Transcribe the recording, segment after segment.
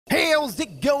How's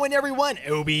it going, everyone?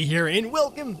 Obi here, and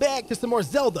welcome back to some more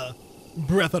Zelda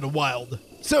Breath of the Wild.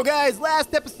 So guys,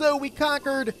 last episode we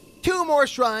conquered 2 more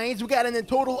shrines. We got in a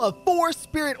total of 4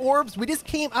 spirit orbs. We just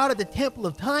came out of the Temple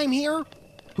of Time here.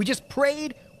 We just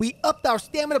prayed. We upped our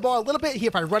stamina bar a little bit. Here,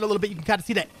 if I run a little bit, you can kind of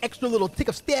see that extra little tick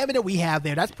of stamina we have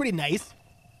there. That's pretty nice.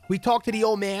 We talked to the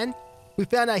old man. We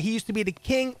found out he used to be the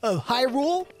king of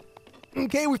Hyule.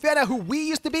 Okay, we found out who we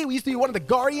used to be. We used to be one of the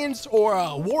guardians or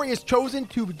warriors chosen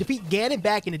to defeat Ganon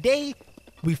back in the day.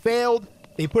 We failed.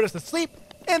 They put us to sleep,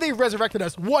 and they resurrected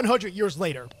us 100 years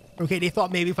later. Okay, they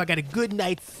thought maybe if I got a good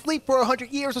night's sleep for 100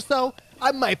 years or so,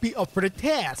 I might be up for the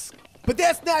task. But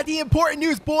that's not the important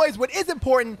news, boys. What is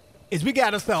important is we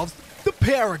got ourselves the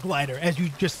paraglider, as you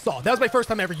just saw. That was my first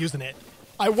time ever using it.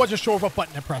 I wasn't sure what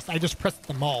button to press. I just pressed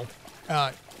them all.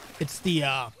 It's the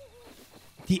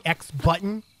X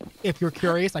button, if you're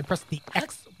curious. I pressed the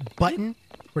X button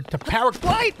to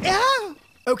paraglide. Yeah.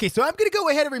 Okay, so I'm going to go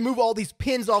ahead and remove all these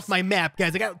pins off my map,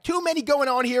 guys. I got too many going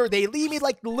on here. They leave me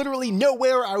like literally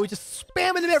nowhere. I was just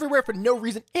spamming them everywhere for no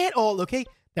reason at all, okay?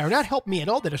 They're not helping me at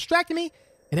all. They're distracting me.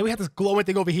 And then we have this glowing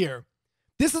thing over here.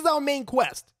 This is our main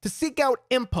quest, to seek out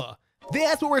Impa.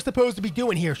 That's what we're supposed to be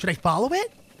doing here. Should I follow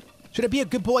it? Should I be a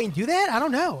good boy and do that? I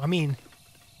don't know. I mean,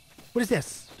 what is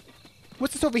this?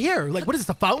 What's this over here? Like, what is this,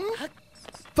 a fountain?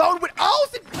 Fountain with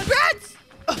owls and bats!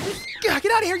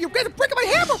 Get out of here, you're breaking my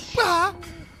hammer!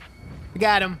 I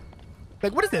got him.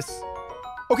 Like, what is this?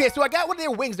 Okay, so I got one of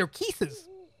their wings. They're Keeses.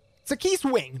 It's a Keese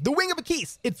wing. The wing of a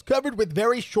Keese. It's covered with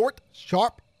very short,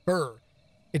 sharp fur.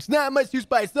 It's not much use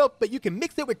by itself, but you can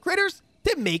mix it with critters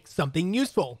to make something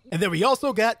useful. And then we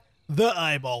also got the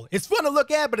eyeball. It's fun to look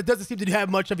at, but it doesn't seem to have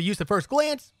much of a use at first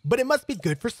glance, but it must be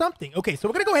good for something. Okay, so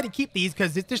we're gonna go ahead and keep these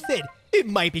because it just said it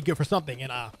might be good for something,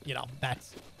 and you know,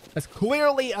 that's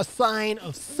clearly a sign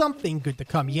of something good to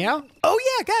come, yeah? Oh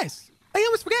yeah, guys, I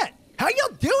almost forgot. How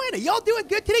y'all doing? Are y'all doing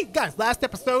good today? Guys, last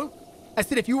episode, I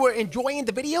said if you were enjoying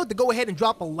the video, to go ahead and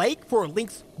drop a like for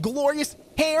Link's glorious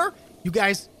hair. You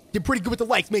guys did pretty good with the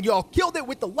likes, man. Y'all killed it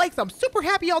with the likes. I'm super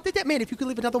happy y'all did that, man. If you could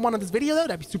leave another one on this video, though,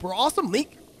 that'd be super awesome.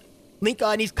 Link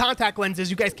needs contact lenses.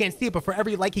 You guys can't see it, but for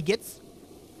every like he gets,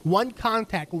 1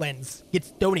 contact lens gets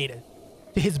donated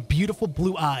to his beautiful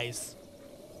blue eyes.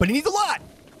 But he needs a lot.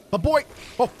 Oh, boy.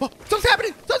 Oh, something's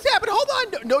happening. Something's happening.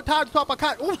 Hold on. No time to talk about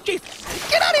contact. Oh,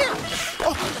 jeez. Get out of here.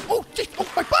 Oh, jeez. Oh,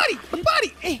 my body. My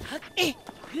body.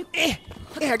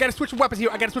 I gotta switch weapons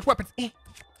here. I gotta switch weapons. I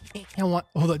want,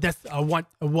 hold on. I want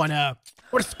a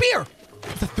spear.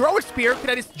 It's a throwing spear.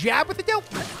 Can I just jab with it, though?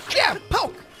 Jab.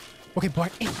 Poke. Okay, boy.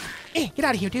 Get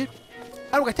out of here, dude.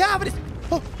 I don't got time for this.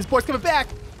 Oh, this boy's coming back.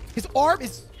 The arm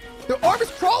is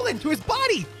crawling to his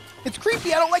body. It's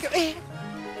creepy. I don't like it.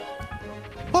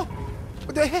 Oh,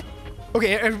 what the heck?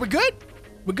 Okay, are we good?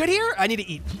 We're good here? I need to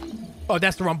eat. Oh,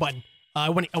 that's the wrong button. I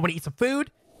want to eat some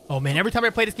food. Oh, man, every time I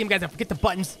play this game, guys, I forget the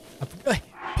buttons.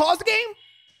 Pause the game.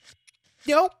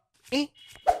 No.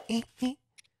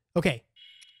 Okay.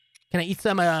 Can I eat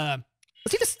some,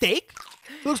 let's eat a steak.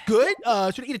 It looks good.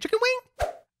 Should I eat a chicken wing?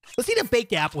 Let's eat a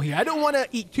baked apple here. I don't want to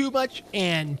eat too much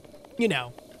and, you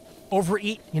know,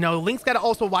 overeat. You know, Link's got to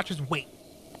also watch his weight.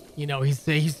 You know,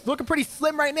 he's looking pretty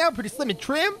slim right now, pretty slim and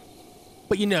trim.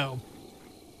 But, you know,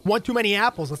 one too many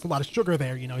apples, that's a lot of sugar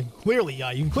there. You know, you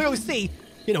can clearly see,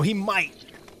 you know, he might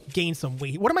gain some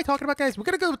weight. What am I talking about, guys? We're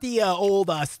going to go with the old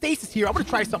stasis here. I'm going to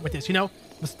try something with this, you know. I'm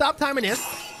going to stop timing this,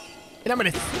 and I'm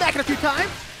going to smack it a few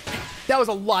times. That was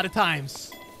a lot of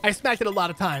times. I smacked it a lot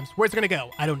of times. Where's it going to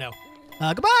go? I don't know.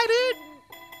 Goodbye, dude.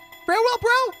 Farewell,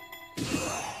 bro.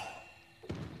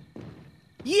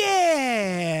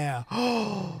 Yeah.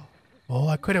 Oh,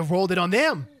 I could have rolled it on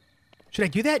them. Should I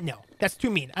do that? No, that's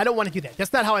too mean. I don't want to do that.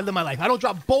 That's not how I live my life. I don't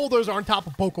drop boulders on top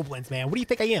of bokoblins, man. What do you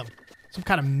think I am? Some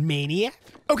kind of maniac?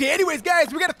 Okay, anyways,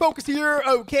 guys, we got to focus here,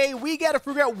 okay? We got to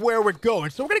figure out where we're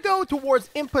going. So we're going to go towards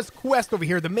Impa's quest over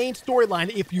here, the main storyline,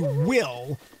 if you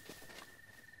will.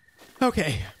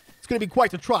 Okay, it's going to be quite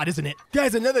the trot, isn't it?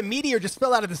 Guys, another meteor just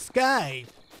fell out of the sky.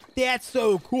 That's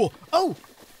so cool. Oh,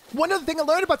 one other thing I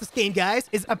learned about this game, guys,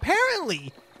 is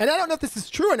apparently, and I don't know if this is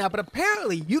true or not, but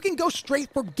apparently you can go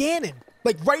straight for Ganon.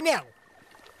 Like right now.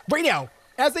 Right now.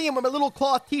 As I am with my little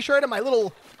cloth t-shirt and my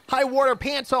little high water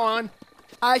pants on,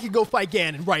 I can go fight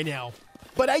Ganon right now.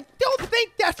 But I don't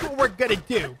think that's what we're gonna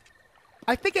do.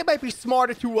 I think it might be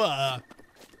smarter to,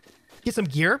 get some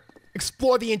gear.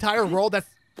 Explore the entire world that's,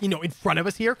 you know, in front of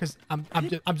us here, because I'm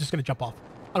just gonna jump off.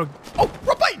 Oh,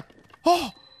 wrong button!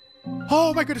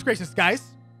 Oh my goodness gracious, guys.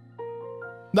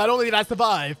 Not only did I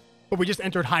survive, but we just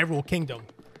entered Hyule Kingdom.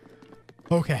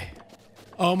 Okay.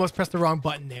 Almost pressed the wrong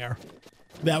button there.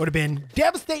 That would have been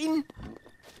devastating.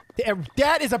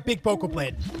 That is a big vocal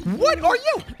blade. What are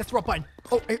you? That's the wrong button.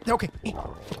 Oh, okay.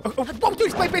 Oh, dude,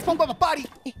 he's playing baseball with my body.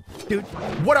 Dude,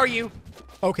 what are you?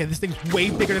 Okay, this thing's way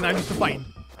bigger than I'm used to fighting.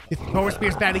 His power spear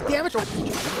is badly damaged. Oh,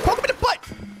 poke him in the butt.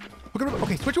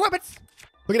 Okay, switch your weapons.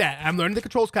 Look at that. I'm learning the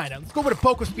controls kind of. Let's go with a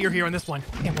Poke Spear here on this one.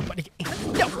 Yeah, one button.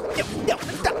 No.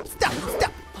 Stop.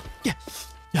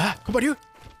 Yeah. Come on, dude.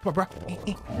 Come on, bro.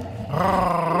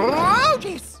 Oh,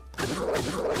 jeez.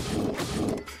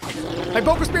 My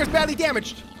Poke Spear is badly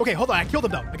damaged. Okay, hold on. I killed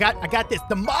him, though. I got this.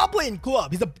 The Moblin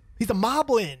Club. He's a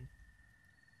Moblin.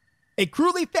 A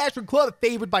crudely fashioned club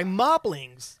favored by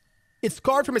Moblings. It's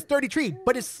carved from a sturdy tree,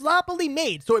 but it's sloppily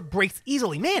made, so it breaks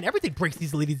easily. Man, everything breaks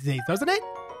easily these days, doesn't it?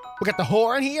 We got the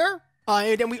horn here.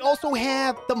 And then we also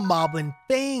have the Moblin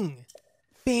thing.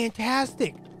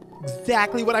 Fantastic.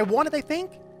 Exactly what I wanted, I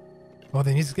think. Oh,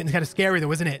 the music's getting kind of scary,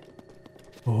 though, isn't it?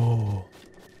 Oh.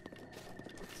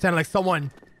 Sounded like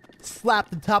someone slapped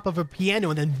the top of a piano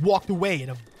and then walked away in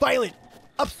a violent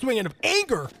upswing of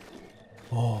anger.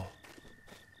 Oh.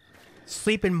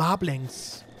 Sleeping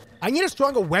Moblings. I need a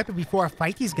stronger weapon before I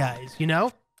fight these guys, you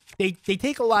know? They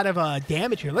take a lot of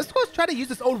damage here. Let's go try to use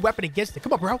this old weapon against it.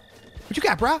 Come on, bro. What you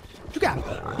got, bro? What you got?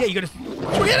 Yeah, you gotta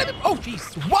swing at him. Oh,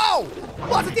 jeez. Whoa!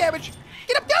 Lots of damage.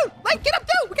 Get up, dude! Like, get up,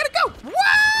 dude! We gotta go!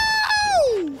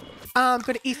 Whoa! I'm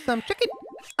gonna eat some chicken.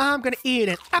 I'm gonna eat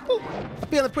an apple. I'm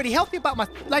feeling pretty healthy about my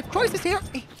life choices here.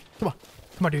 Hey, come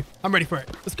on, dude. I'm ready for it.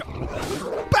 Let's go.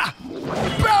 Bah!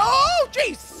 Oh,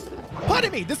 jeez!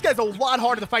 Pardon me. This guy's a lot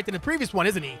harder to fight than the previous one,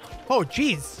 isn't he? Oh,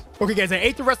 jeez. Okay, guys, I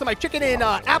ate the rest of my chicken and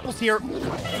apples here.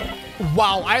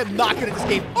 Wow, I am not good at this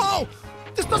game. Oh!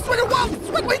 Just the swing wild! He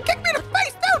kicked me in the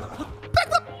face, dude!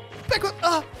 Back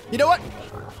up! You know what?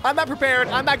 I'm not prepared.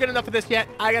 I'm not good enough for this yet.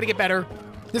 I gotta get better.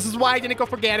 This is why I didn't go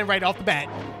for Ganon right off the bat.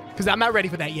 Because I'm not ready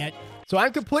for that yet. So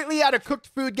I'm completely out of cooked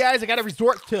food, guys. I gotta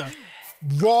resort to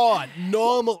raw,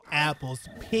 normal apples.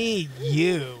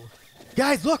 P.U.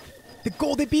 Guys, look! The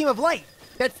golden beam of light.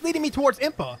 That's leading me towards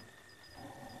Impa.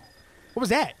 What was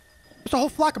that? There's a whole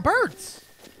flock of birds.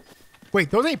 Wait,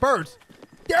 those ain't birds.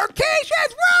 They're Keishas!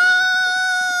 Run!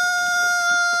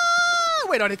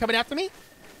 Wait, are they coming after me?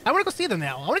 I want to go see them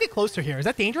now. I want to get closer here. Is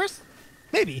that dangerous?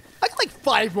 Maybe. I got like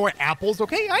 5 more apples,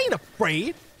 okay? I ain't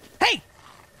afraid. Hey!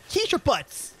 Keisha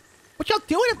butts! What y'all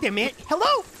doing up there, man?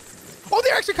 Hello? Oh,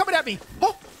 they're actually coming at me.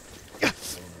 Oh! Get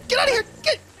out of here!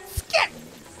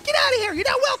 Get out of here! You're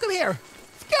not welcome here!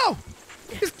 Let's go!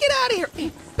 Just get out of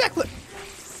here! Backflip!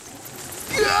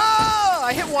 Yeah!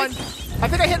 I hit one. I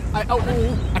think I hit.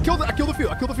 I killed a few.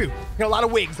 I got a lot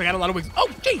of wings. Oh,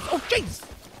 jeez!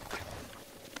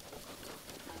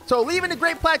 So leaving the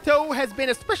Great Plateau has been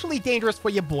especially dangerous for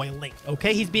your boy Link,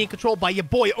 okay? He's being controlled by your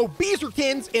boy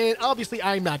Obeezerkins, and obviously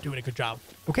I'm not doing a good job,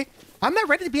 okay? I'm not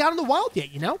ready to be out in the wild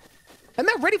yet, you know? I'm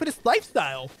not ready for this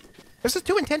lifestyle. This is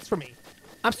too intense for me.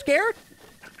 I'm scared.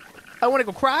 I want to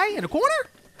go cry in a corner.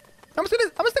 I'm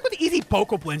gonna stick with the easy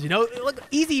Boko blends, you know? Like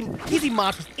easy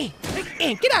monsters.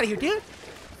 Get out of here, dude.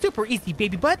 Super easy,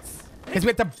 baby butts. Because we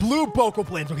have the blue Boko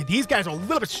blends. Okay, these guys are a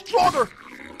little bit stronger.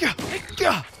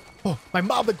 Oh, my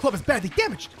Moblin Club is badly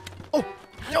damaged. Oh,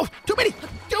 no, too many.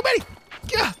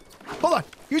 Hold on.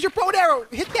 Use your bow and arrow.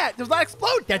 Hit that. Does not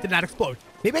explode. That did not explode.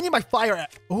 Maybe I need my fire.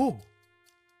 Oh.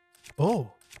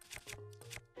 What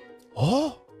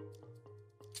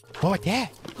was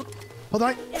that? Hold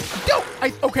on. No!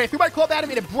 Okay, I threw my club at him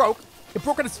and it broke. It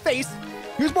broke on his face.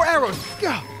 Here's more arrows.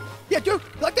 Yeah, dude.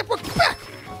 Like that broke back.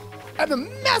 I'm the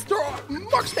master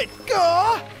marksman.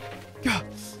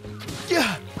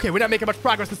 Okay, we're not making much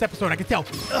progress this episode, I can tell.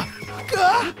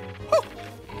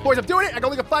 Boys, I'm doing it. I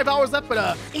only got 5 hours left, but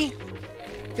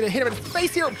gonna hit him in his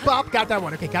face here. Bop, got that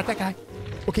one. Okay, got that guy.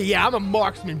 Okay, yeah, I'm a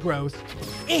marksman, bros.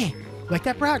 Like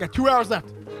that, bro? I got 2 hours left.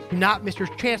 Do not miss your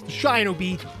chance to shine, OB.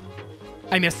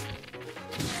 I missed.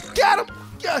 Got him!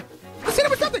 Let's hit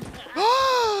him with something!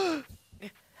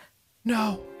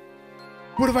 No.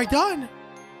 What have I done?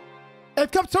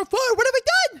 I've come so far. What have I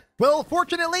done? Well,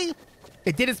 fortunately,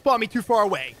 it didn't spawn me too far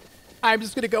away. I'm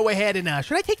just going to go ahead and...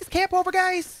 should I take this camp over,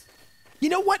 guys? You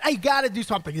know what? I got to do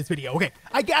something in this video. Okay,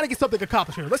 I got to get something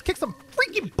accomplished here. Let's kick some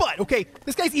freaking butt, okay?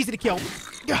 This guy's easy to kill.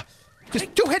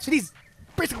 Just 2 hits to these...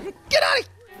 Basically, get out of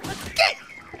here! Get!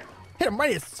 Hit him right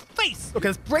in his face. Okay,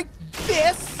 let's break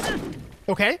this.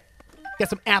 Okay. Get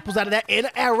some apples out of that and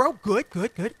an arrow. Good.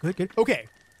 Okay.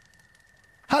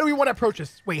 How do we want to approach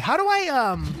this? Wait, how do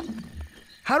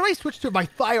I switch to my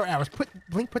fire arrows?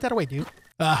 Blink, put that away, dude.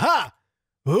 Aha!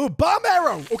 Ooh, bomb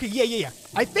arrow! Okay, yeah.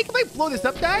 I think if I blow this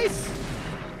up, guys,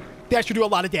 that should do a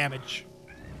lot of damage.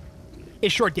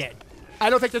 It sure did. I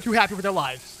don't think they're too happy with their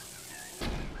lives.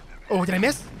 Oh, did I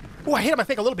miss? Oh, I hit him, I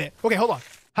think, a little bit. Okay, hold on.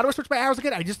 How do I switch my arrows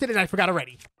again? I just did it and I forgot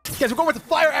already. Guys, we're going with the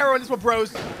fire arrow on this one,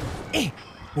 bros.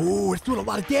 Ooh, it's doing a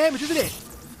lot of damage, isn't it?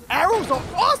 Arrows are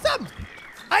awesome.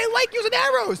 I like using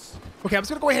arrows. Okay, I'm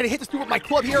just gonna go ahead and hit this dude with my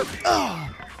club here.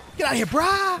 Ugh. Get out of here,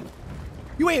 brah.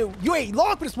 You ain't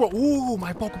long for this world. Ooh,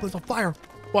 my vocal blades on fire.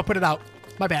 Oh, I put it out.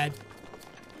 My bad.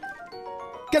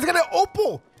 Guys, I got an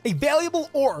opal, a valuable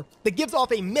ore that gives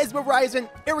off a mesmerizing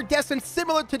iridescence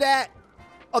similar to that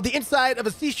of the inside of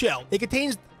a seashell. It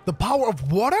contains the power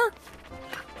of water?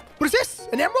 What is this?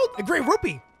 An emerald? A green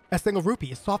rupee. A single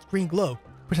rupee, a soft green glow,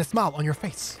 puts a smile on your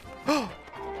face. Oh,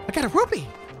 I got a rupee.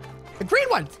 A green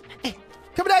one. Hey,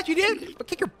 coming at you, dude. I'll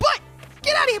kick your butt.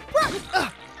 Get out of here,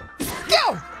 bro.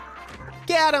 Go.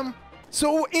 Got him.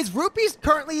 So is rupees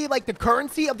currently like the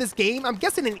currency of this game? I'm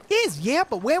guessing it is, yeah,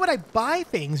 but where would I buy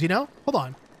things, you know? Hold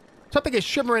on. Something is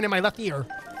shimmering in my left ear.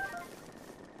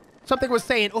 Something was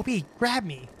saying, OP, grab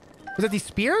me. Was it these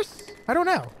spears? I don't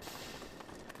know.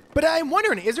 But I'm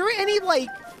wondering, is there any, like,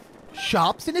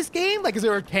 shops in this game? Like, is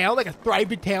there a town, like a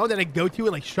thriving town that I go to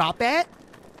and, like, shop at?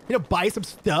 You know, buy some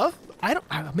stuff?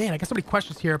 Man, I got so many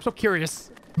questions here. I'm so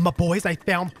curious. My boys, I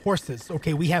found horses.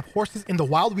 Okay, we have horses in the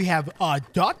wild. We have,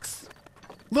 ducks.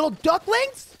 Little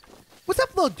ducklings? What's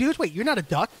up, little dudes? Wait, you're not a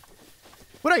duck.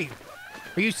 What are you?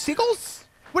 Are you seagulls?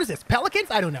 What is this?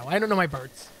 Pelicans? I don't know. I don't know my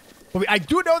birds. But I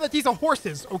do know that these are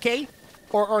horses, okay?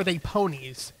 Or are they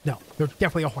ponies? No, they're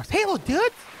definitely a horse. Hey, little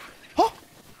dude. Oh,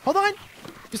 hold on.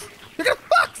 You're gonna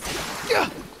fuck. Yeah.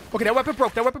 Okay, that weapon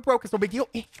broke. That weapon broke. It's no big deal.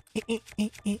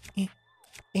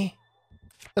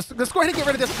 Let's go ahead and get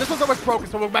rid of this. This one's almost broken,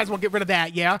 so we might as well get rid of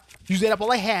that, yeah? Use it up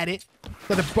while I had it.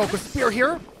 Another broken spear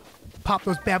here. Pop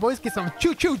those bad boys. Get some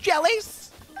choo-choo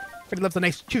jellies. Everybody loves a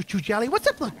nice choo-choo jelly. What's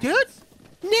up, little dudes?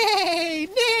 Nay,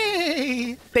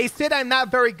 nay. They said I'm not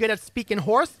very good at speaking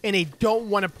horse, and they don't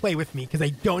want to play with me because I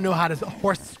don't know how to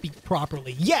horse speak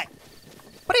properly yet.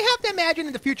 But I have to imagine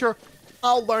in the future,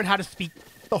 I'll learn how to speak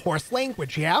the horse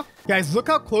language, yeah? Guys, look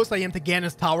how close I am to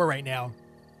Ganon's tower right now.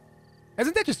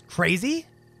 Isn't that just crazy?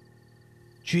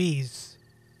 Jeez.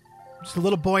 Just a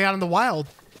little boy out in the wild.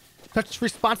 Such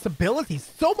responsibility.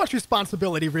 So much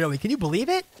responsibility, really. Can you believe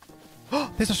it?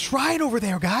 Oh, there's a shrine over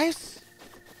there, guys.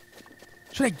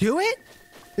 Should I do it?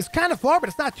 It's kind of far, but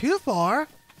it's not too far.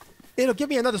 It'll give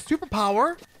me another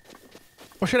superpower.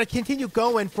 Or should I continue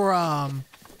going for,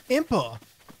 Impa?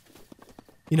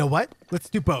 You know what? Let's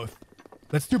do both.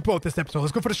 Let's do both this episode.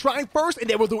 Let's go for the shrine first, and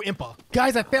then we'll do Impa.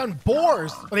 Guys, I found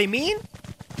boars. Are they mean?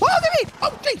 Oh, they mean!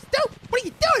 Oh, jeez, no! What are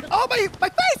you doing? Oh, my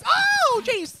face! Oh,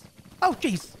 jeez! Oh,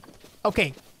 jeez.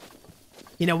 Okay.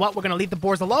 You know what? We're gonna leave the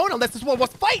boars alone unless this one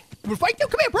wants to fight. You wanna fight? Yo,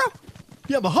 come here, bro!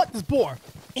 Yeah, I'm gonna hunt this boar.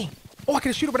 Oh, I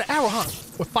can shoot it with an arrow, huh?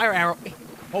 With fire arrow.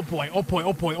 Oh boy, oh boy,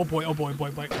 oh boy, oh boy, oh boy,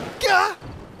 boy, boy. Gah!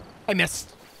 I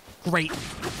missed. Great.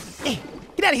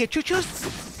 Get out of here,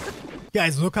 choo-choos.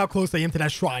 Guys, look how close I am to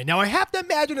that shrine. Now, I have to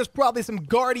imagine there's probably some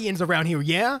guardians around here,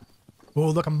 yeah? Oh,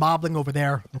 look, I'm mobbling over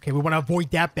there. Okay, we want to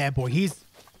avoid that bad boy.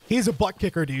 He's a butt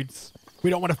kicker, dudes. We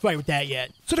don't want to fight with that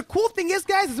yet. So the cool thing is,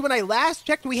 guys, is when I last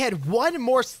checked, we had one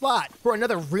more slot for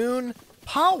another rune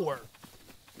power.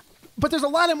 But there's a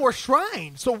lot of more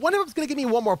shrines. So one of them's going to give me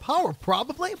one more power,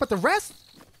 probably. But the rest,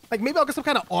 like maybe I'll get some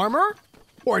kind of armor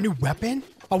or a new weapon.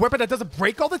 A weapon that doesn't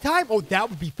break all the time. Oh, that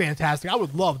would be fantastic. I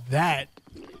would love that.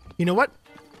 You know what?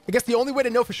 I guess the only way to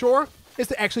know for sure is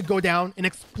to actually go down and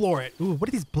explore it. Ooh, what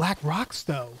are these black rocks,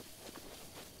 though?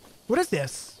 What is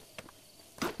this?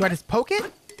 Do I just poke it?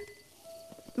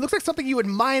 It looks like something you would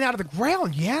mine out of the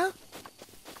ground, yeah?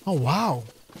 Oh, wow.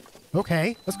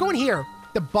 Okay, let's go in here.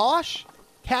 The Bosch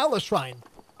Kala Shrine.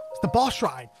 It's the Bosch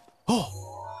Shrine.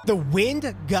 Oh, the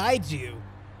wind guides you.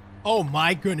 Oh,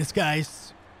 my goodness,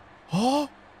 guys. Oh,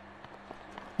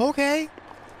 okay.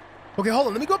 Okay, hold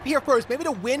on. Let me go up here first. Maybe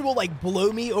the wind will, like,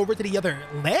 blow me over to the other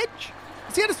ledge?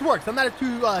 Let's see how this works. I'm not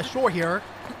too sure here.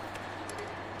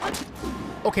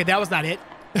 Okay, that was not it.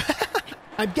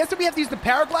 I'm guessing we have to use the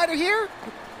paraglider here.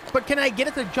 But can I get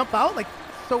it to jump out, like,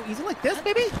 so easy like this,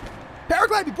 maybe?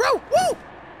 Paraglide me, bro! Woo!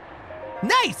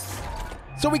 Nice!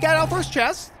 So we got our first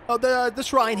chest of the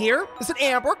shrine here. It's an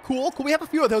amber. Cool, cool. We have a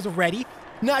few of those already.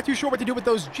 Not too sure what to do with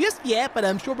those just yet, but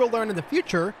I'm sure we'll learn in the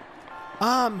future.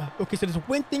 Okay, so there's a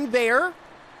wind thing there.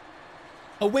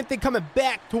 A wind thing coming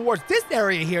back towards this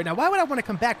area here. Now, why would I want to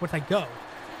come back once I go?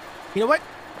 You know what?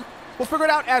 We'll figure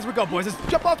it out as we go, boys.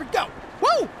 Let's jump off and go.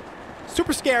 Woo!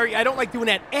 Super scary. I don't like doing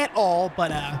that at all, but,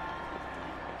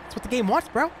 that's what the game wants,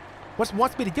 bro. What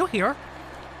wants me to do here?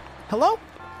 Hello?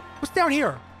 What's down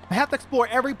here? I have to explore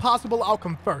every possible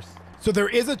outcome first. So there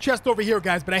is a chest over here,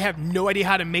 guys, but I have no idea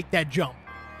how to make that jump.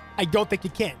 I don't think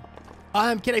you can.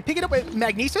 Can I pick it up with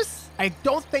magnesis? I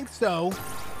don't think so.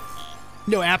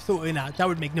 No, absolutely not. That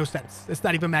would make no sense. It's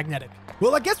not even magnetic.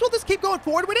 Well, I guess we'll just keep going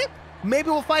forward with it. Maybe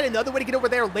we'll find another way to get over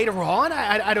there later on.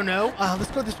 I don't know.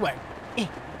 Let's go this way.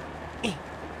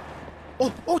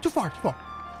 Oh, too far.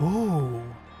 Ooh.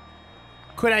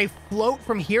 Could I float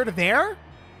from here to there?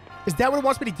 Is that what it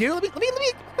wants me to do? Let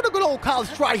me put a good old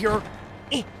college try here.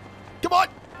 Come on.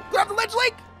 Grab the ledge,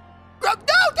 Link. No, dude.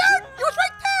 You was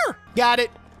right there. Got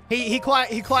it. He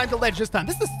climbed the ledge this time.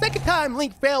 This is the second time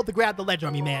Link failed to grab the ledge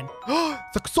on me, man.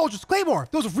 It's a soldier's claymore.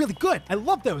 Those are really good. I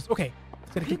love those. Okay.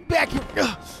 Gotta get back here.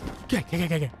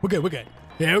 Okay. We're good.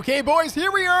 Okay, boys.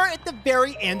 Here we are at the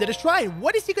very end of the shrine.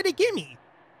 What is he gonna give me?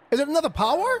 Is it another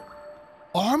power?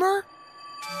 Armor?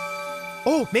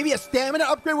 Oh, maybe a stamina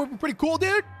upgrade would be pretty cool,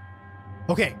 dude.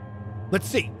 Okay. Let's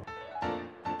see.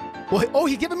 Well,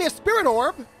 he's giving me a spirit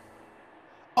orb.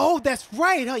 Oh, that's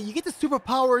right, huh? You get the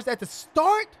superpowers at the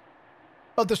start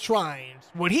of the shrines.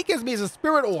 What he gives me is a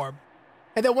spirit orb.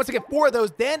 And then once I get 4 of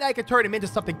those, then I can turn him into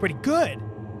something pretty good.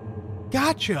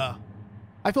 Gotcha.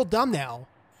 I feel dumb now.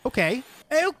 Okay,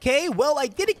 well, I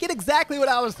didn't get exactly what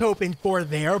I was hoping for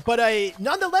there, but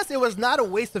nonetheless, it was not a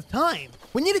waste of time.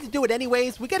 We needed to do it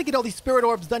anyways. We got to get all these spirit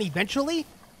orbs done eventually.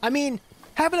 I mean,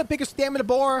 having a bigger stamina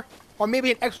bar or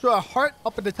maybe an extra heart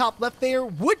up at the top left there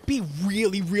would be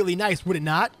really, really nice, would it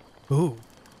not? Ooh,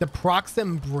 the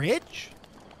Proxim Bridge?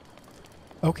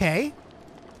 Okay.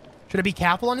 Should I be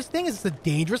careful on this thing? Is this a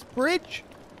dangerous bridge?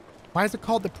 Why is it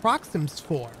called the Proxims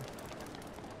for?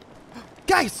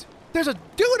 Guys, there's a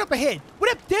dude up ahead.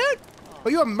 What up, dude?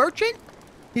 Are you a merchant?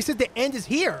 He said the end is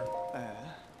here.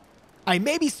 I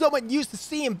may be somewhat used to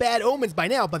seeing bad omens by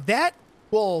now, but that,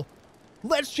 well,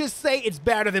 let's just say it's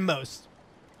better than most.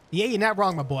 Yeah, you're not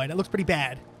wrong, my boy. That looks pretty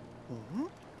bad.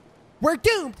 We're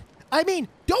doomed. I mean,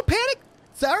 don't panic.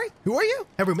 Sorry, who are you?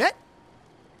 Have we met?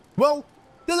 Well,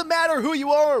 doesn't matter who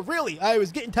you are, really. I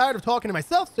was getting tired of talking to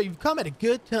myself, so you've come at a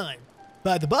good time.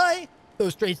 By the by,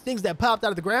 those strange things that popped out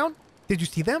of the ground, did you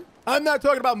see them? I'm not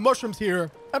talking about mushrooms here.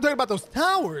 I'm talking about those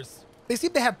towers. They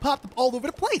seem to have popped up all over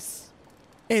the place.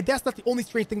 And that's not the only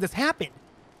strange thing that's happened.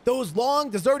 Those long,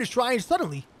 deserted shrines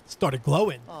suddenly started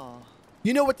glowing.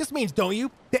 You know what this means, don't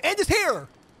you? The end is here!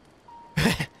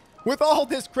 With all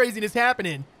this craziness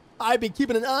happening, I've been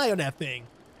keeping an eye on that thing.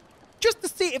 Just to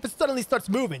see if it suddenly starts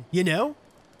moving, you know?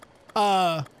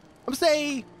 I'm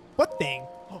saying, what thing?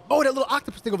 Oh, that little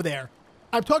octopus thing over there.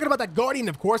 I'm talking about that guardian,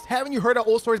 of course. Haven't you heard of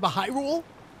old stories about Hyule?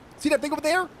 See that thing over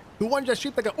there? The one just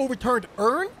shaped like an overturned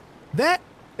urn? That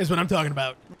is what I'm talking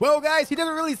about. Well, guys, he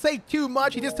doesn't really say too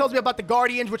much. He just tells me about the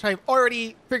guardians, which I've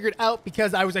already figured out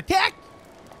because I was attacked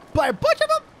by a bunch of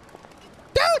them.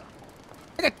 Dude!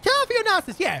 I got time for your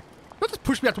nonsense, yeah. Don't just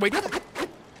push me out the way, dude.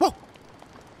 Whoa.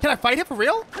 Can I fight him for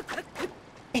real?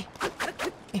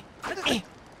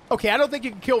 Okay, I don't think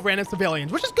you can kill random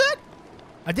civilians, which is good.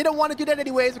 I didn't want to do that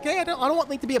anyways, okay? I don't want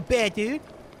Link to be a bad dude.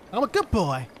 I'm a good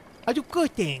boy. I do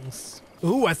good things.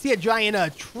 Ooh, I see a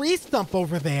giant tree stump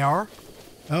over there.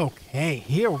 Okay,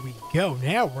 here we go.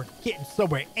 Now we're getting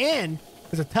somewhere. And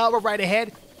there's a tower right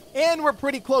ahead. And we're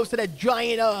pretty close to that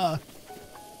giant,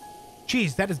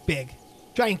 Jeez, that is big.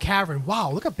 Giant cavern.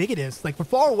 Wow, look how big it is. Like, from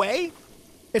far away,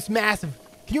 it's massive.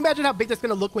 Can you imagine how big that's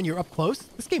going to look when you're up close?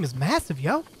 This game is massive,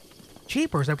 yo.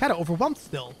 Jeepers, I'm kind of overwhelmed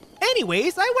still.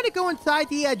 Anyways, I want to go inside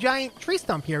the giant tree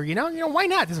stump here, you know? Why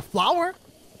not? There's a flower.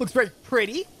 Looks very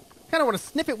pretty. Kind of want to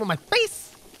sniff it with my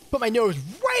face. Put my nose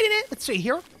right in it. Let's see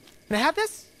here. Can I have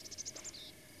this?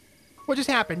 What just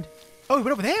happened? Oh, he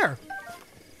went over there.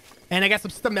 And I got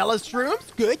some stamella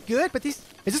shrooms. Good. But is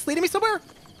this leading me somewhere?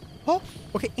 Oh,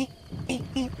 okay.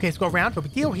 Okay, let's go around. No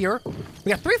big deal here.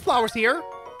 We got 3 flowers here.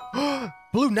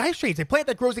 Blue nightshades. A plant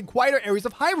that grows in quieter areas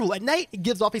of Hyrule. At night, it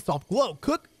gives off a soft glow.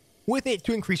 Cook with it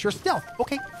to increase your stealth.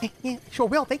 Okay, sure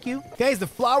will. Thank you. Guys, the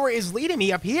flower is leading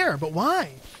me up here, but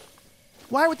why?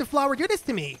 Why would the flower do this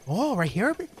to me? Oh, right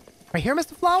here? Right here,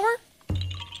 Mr. Flower?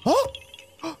 Oh,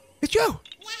 it's you.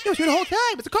 It was you the whole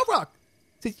time. It's a Korok.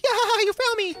 It says, yeah, you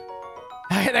found me.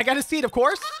 And I got a seat, of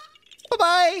course.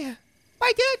 Bye-bye.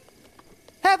 Bye, dude.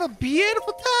 Have a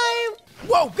beautiful time.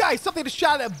 Whoa, guys, something just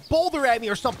shot a boulder at me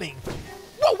or something.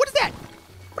 Whoa, what is that?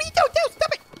 What are you doing? Dude,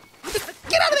 stop it. Just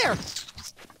get out of there.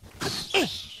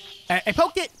 I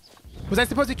poked it. Was I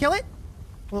supposed to kill it?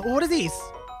 What are these?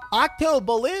 Octo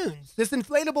balloons. This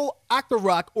inflatable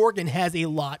Octorock organ has a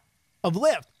lot of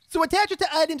lift. So attach it to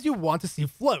items you want to see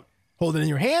float. Hold it in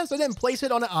your hands and then place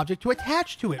it on an object to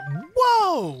attach to it.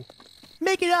 Whoa!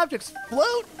 Making objects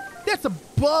float? That's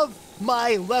above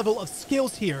my level of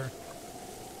skills here.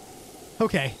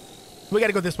 Okay. We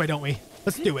gotta go this way, don't we?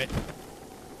 Let's do it.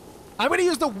 I'm gonna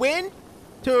use the wind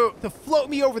to float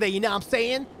me over there, you know what I'm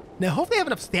saying? Now, hopefully I have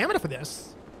enough stamina for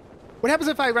this. What happens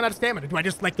if I run out of stamina? Do I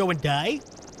just let go and die?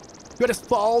 Do I just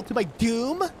fall to my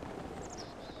doom?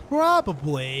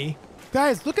 Probably.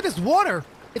 Guys, look at this water.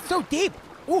 It's so deep.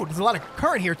 Ooh, there's a lot of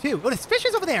current here too. Oh, there's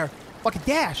fishes over there. Like a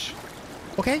dash.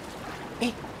 Okay.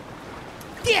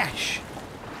 Dash.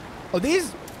 Oh,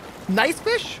 these nice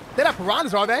fish? They're not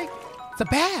piranhas, are they? It's a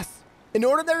bass. An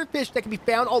ordinary fish that can be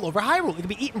found all over Hyrule. It can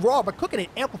be eaten raw, but cooking it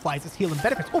amplifies its healing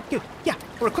benefits. Oh, dude, yeah.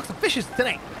 I'm gonna cook some fishes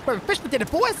tonight. We're fish for dinner,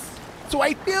 boys. So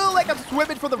I feel like I'm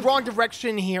swimming from the wrong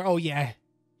direction here. Oh, yeah.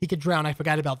 He could drown. I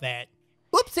forgot about that.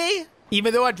 Oopsie.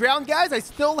 Even though I drowned, guys, I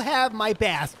still have my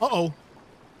bass. Uh-oh.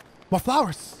 More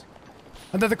flowers.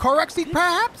 Another Korok seed,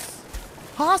 perhaps?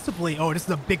 Possibly. Oh, this is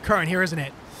a big current here, isn't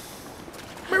it?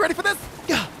 Are we ready for this?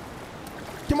 Yeah.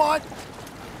 Come on.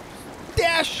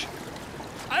 Dash.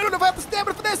 I don't know if I have the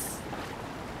stamina for this.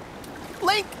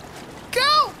 Link.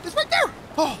 Go. It's right there.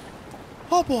 Oh.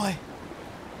 Oh, boy.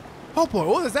 Oh, boy.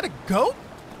 Oh, is that a goat?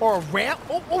 Or a ram?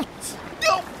 Oh, oh.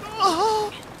 No.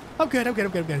 Oh. I'm good.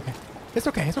 It's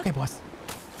okay, boss.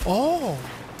 Oh.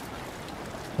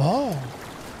 Oh.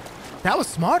 That was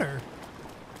smarter.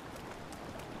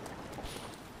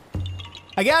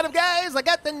 I got him, guys. I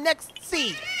got the next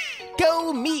seed.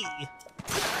 Go me.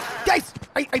 Guys,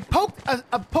 I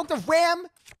poked a ram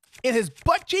in his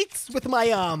butt cheeks with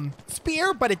my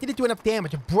spear, but it didn't do enough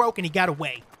damage. It broke and he got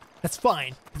away. That's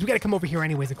fine, because we gotta come over here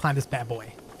anyways and climb this bad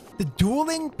boy. The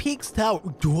Dueling Peaks Tower.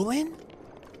 Dueling?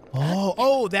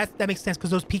 Oh, that makes sense,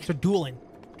 because those peaks are dueling.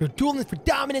 They're dueling for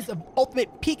dominance of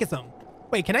ultimate peakism.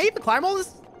 Wait, can I even climb all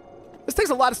this? This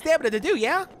takes a lot of stamina to do,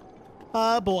 yeah?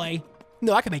 Boy.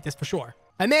 No, I can make this for sure.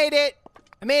 I made it.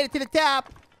 I made it to the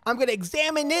top. I'm gonna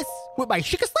examine this with my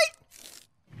Sheikah slate.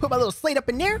 Put my little slate up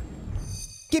in there.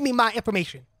 Give me my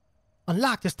information.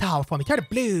 Unlock this tower for me. Turn it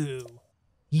blue.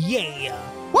 Yeah.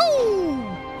 Woo!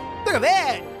 Look at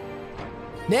that.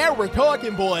 Now we're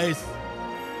talking, boys.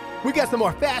 We got some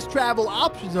more fast travel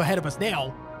options ahead of us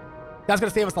now. That's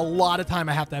gonna save us a lot of time,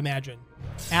 I have to imagine.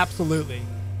 Absolutely.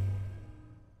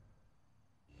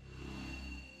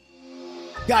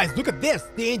 Guys, look at this.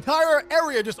 The entire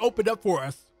area just opened up for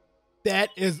us. That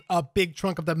is a big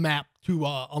chunk of the map to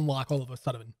unlock all of a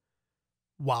sudden.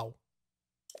 Wow.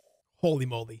 Holy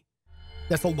moly.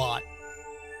 That's a lot.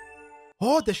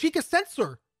 Oh, the Sheikah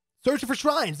sensor. Searching for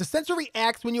shrines. The sensor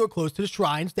reacts when you are close to the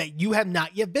shrines that you have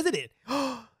not yet visited.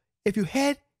 If you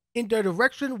head in the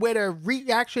direction where the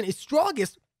reaction is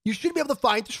strongest, you should be able to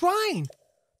find the shrine.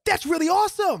 That's really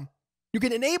awesome. You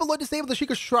can enable or disable the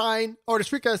Sheikah shrine or the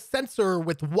Sheikah sensor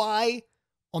with Y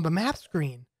on the map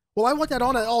screen. Well, I want that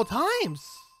on at all times.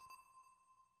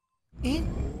 Did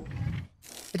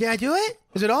I do it?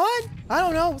 Is it on? I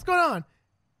don't know. What's going on?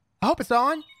 I hope it's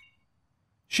on.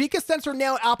 Sheikah sensor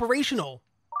now operational.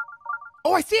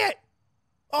 Oh, I see it.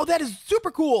 Oh, that is super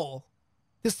cool.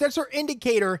 The sensor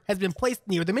indicator has been placed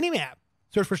near the minimap.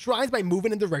 Search for shrines by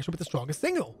moving in the direction with the strongest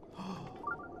signal.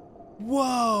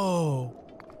 Whoa.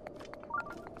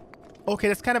 Okay,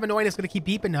 that's kind of annoying. It's going to keep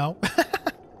beeping now.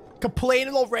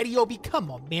 Complaining already, Obi.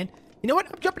 Come on, man. You know what?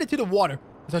 I'm jumping into the water.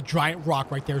 There's a giant rock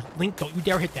right there. Link, don't you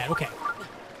dare hit that. Okay.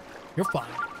 You're fine.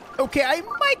 Okay, I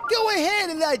might go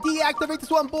ahead and deactivate this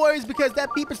one, boys, because that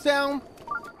beeper sound,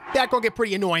 that's going to get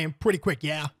pretty annoying pretty quick,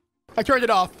 yeah. I turned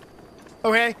it off.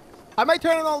 Okay. I might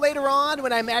turn it on later on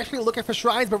when I'm actually looking for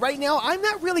shrines, but right now, I'm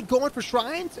not really going for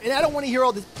shrines, and I don't want to hear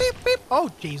all this beep, beep.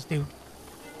 Oh, jeez, dude.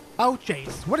 Oh,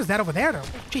 jeez. What is that over there, though?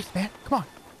 Oh, jeez, man. Come on.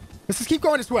 Let's just keep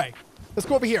going this way. Let's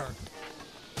go over here.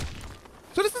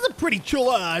 So this is a pretty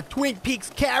chill Twin Peaks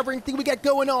cavern thing we got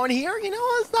going on here. You know,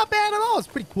 it's not bad at all. It's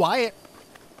pretty quiet.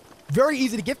 Very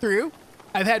easy to get through.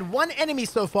 I've had one enemy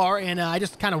so far, and I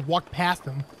just kind of walked past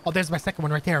him. Oh, there's my second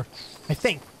one right there. I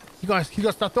think. He's gonna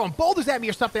start throwing boulders at me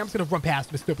or something. I'm just gonna run past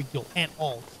him. It's no big deal at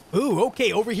all. Ooh,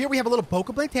 okay. Over here we have a little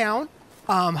Bokoblin town.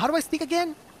 How do I sneak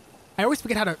again? I always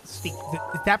forget how to sneak.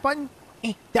 Is that button?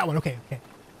 That one. Okay, okay.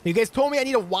 You guys told me I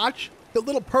need to watch the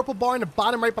little purple bar in the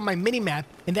bottom right by my mini-map,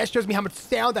 and that shows me how much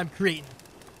sound I'm creating.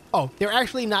 Oh, they're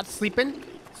actually not sleeping,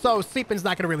 so sleeping's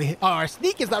not gonna really, or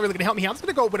sneak is not really gonna help me out. I'm just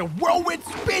gonna go with a whirlwind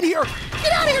spin here.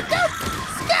 Get out of here, dude!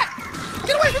 Scat!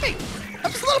 Get away from me!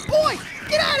 I'm just a little boy!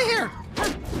 Get out of here!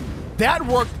 That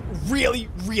worked really,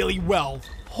 really well.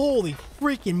 Holy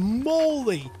freaking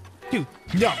moly. Dude,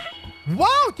 no.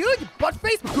 Wow, dude, you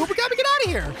butt-faced Cooper got me, get out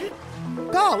of here!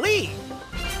 Golly!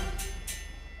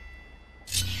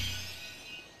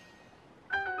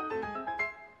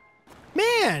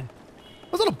 Man,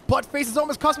 those little butt faces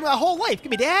almost cost me my whole life.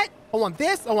 Give me that. I want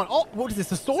this. I want, oh, what is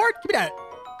this, a sword? Give me that.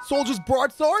 Soldier's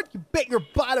broadsword? You bet your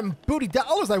bottom booty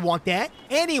dollars I want that.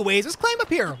 Anyways, let's climb up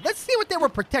here. Let's see what they were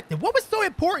protecting. What was so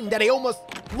important that I almost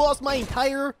lost my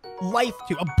entire life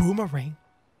to? A boomerang.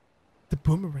 The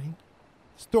boomerang.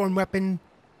 Storm weapon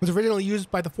was originally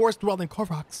used by the forest-dwelling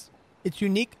Koroks. Its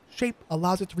unique shape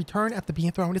allows it to return after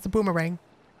being thrown. It's a boomerang.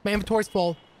 My inventory's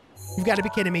full. You've got to be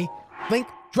kidding me. Link,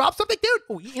 drop something, dude.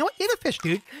 Oh, you know what? Eat a fish,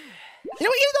 dude. You know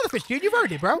what? Eat another fish, dude. You've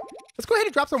earned it, bro. Let's go ahead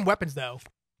and drop some weapons, though.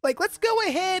 Like, let's go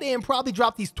ahead and probably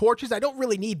drop these torches. I don't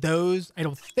really need those. I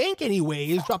don't think,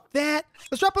 anyways. Drop that.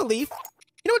 Let's drop a leaf.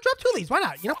 You know what? Drop 2 leaves. Why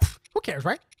not? You know, who cares,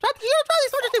 right? Drop these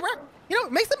torches, dude, bro. You know,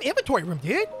 make some inventory room,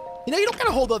 dude. You know, you don't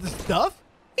gotta hold all this stuff.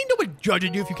 Ain't nobody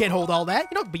judging you if you can't hold all that.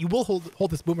 You know, but you will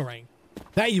hold this boomerang.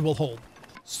 That you will hold.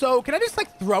 So, can I just,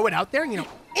 like, throw it out there? You know,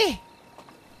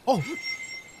 Oh.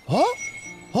 Huh?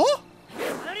 Huh?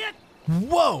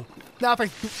 Whoa. Now if I...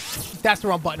 That's the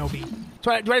wrong button, OB.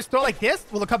 So do I just throw it like this?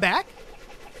 Will it come back?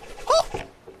 Oh!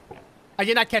 I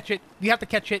did not catch it. You have to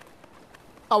catch it.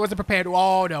 I wasn't prepared.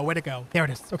 Oh, no. Where'd it go? There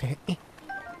it is. Okay.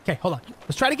 Okay, hold on.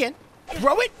 Let's try it again.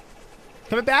 Throw it.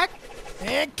 Coming back.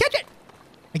 And catch it.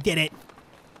 I did it.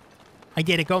 I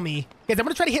did it. Go me. Guys, I'm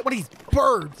going to try to hit one of these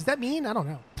birds. Does that mean? I don't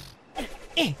know.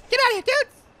 Get out of here, dudes.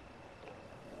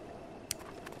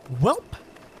 Welp.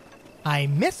 I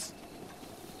missed.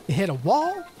 It hit a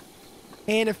wall.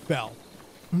 And it fell.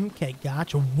 Okay,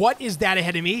 gotcha. What is that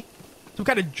ahead of me? Some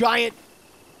kind of giant...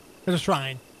 There's a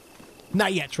shrine.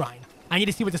 Not yet shrine. I need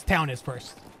to see what this town is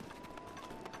first.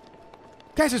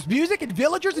 Guys, there's music and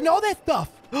villagers and all that stuff.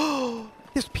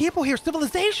 There's people here.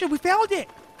 Civilization. We found it.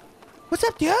 What's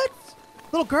up, dudes?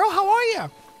 Little girl, how are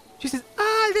you? She says,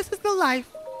 this is the life.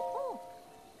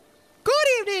 Good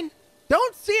evening.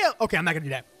 Don't see a... Okay, I'm not going to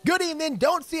do that. Good evening.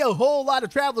 Don't see a whole lot of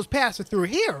travelers passing through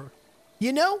here.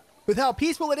 You know, with how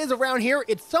peaceful it is around here,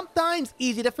 it's sometimes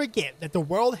easy to forget that the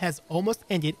world has almost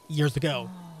ended years ago.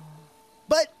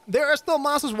 But there are still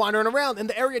monsters wandering around, and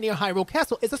the area near Hyule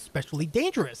Castle is especially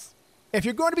dangerous. If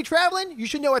you're going to be traveling, you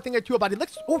should know a thing or two about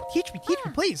elixirs. Oh, teach me,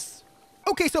 please.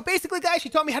 Okay, so basically, guys, she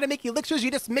taught me how to make elixirs.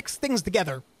 You just mix things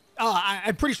together.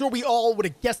 I'm pretty sure we all would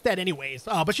have guessed that anyways.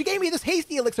 But she gave me this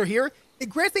hasty elixir here. It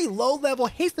grants a low-level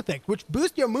haste effect, which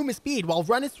boosts your movement speed while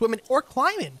running, swimming, or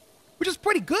climbing, which is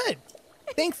pretty good.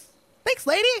 Thanks,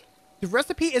 lady. The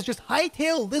recipe is just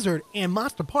hightail lizard and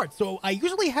monster parts, so I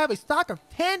usually have a stock of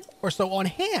 10 or so on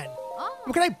hand.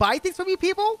 Well, can I buy things from you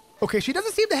people? Okay, she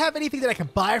doesn't seem to have anything that I can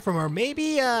buy from her.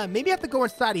 Maybe I have to go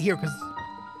inside of here because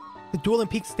the Dueling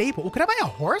Peak stable. Oh, can I buy a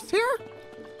horse here?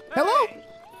 Hello?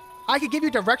 I could give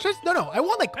you directions? No, I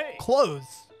want like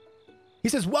clothes. He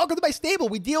says, welcome to my stable.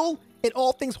 We deal in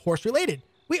all things horse related.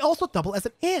 We also double as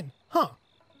an inn. Huh.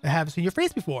 I haven't seen your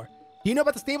face before. Do you know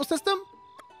about the stable system?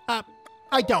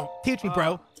 I don't. Teach me,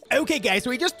 bro. Okay, guys,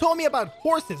 so he just told me about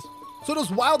horses. So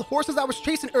those wild horses I was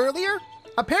chasing earlier,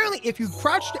 apparently if you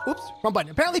crouch... Oops, wrong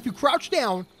button. Apparently if you crouch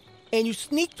down and you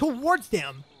sneak towards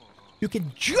them, you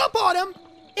can jump on them,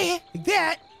 like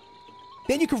that.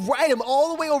 Then you can ride them all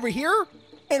the way over here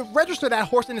and register that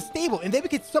horse in the stable. And then we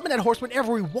can summon that horse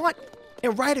whenever we want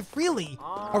and ride it freely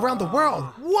around the world.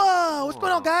 Whoa, what's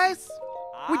going on, guys?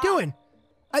 What we doing?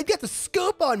 I got the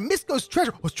scoop on Misko's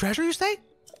treasure. What's treasure, you say?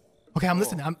 Okay, I'm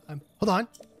listening. Hold on.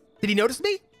 Did he notice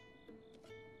me?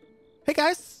 Hey,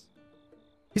 guys.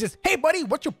 He says, hey, buddy,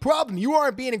 what's your problem? You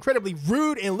aren't being incredibly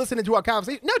rude and listening to our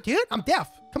conversation. No, dude, I'm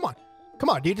deaf. Come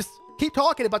on, dude. Just keep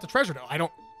talking about the treasure, though. I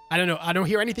don't know. I don't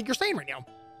hear anything you're saying right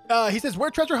now. He says, we're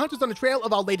treasure hunters on the trail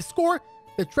of our latest score,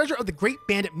 the treasure of the great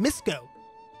bandit Misko.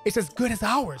 It's as good as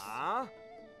ours.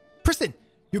 Preston,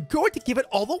 you're going to give it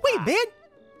all away, man.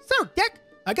 Sir, Deck,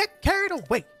 I got carried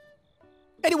away.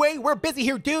 Anyway, we're busy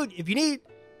here, dude. If you need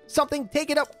something, take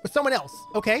it up with someone else,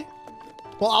 okay?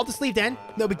 Well, I'll just leave then.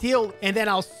 No big deal. And then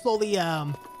I'll slowly,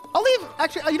 I'll leave.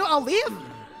 Actually, I'll leave.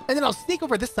 And then I'll sneak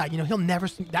over this side. You know, he'll never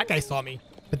see... That guy saw me.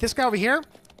 But this guy over here,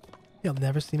 he'll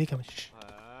never see me coming. Shh.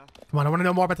 Come on, I want to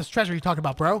know more about this treasure you're talking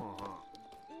about, bro.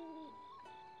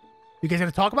 You guys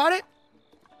gonna talk about it?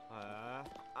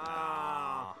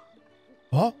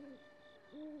 Oh?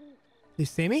 You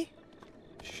see me?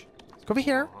 Shh. Let's go over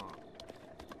here.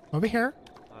 Over here.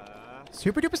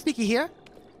 Super duper sneaky here.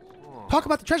 Talk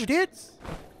about the treasure, dudes.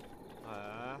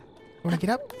 Wanna get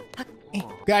up?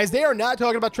 Guys, they are not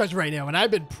talking about treasure right now, and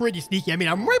I've been pretty sneaky. I mean,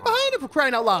 I'm right behind him for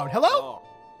crying out loud. Hello?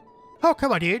 Oh,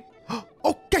 come on, dude.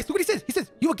 Oh, guys, look what he says. He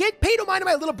says, you again? Pay no mind to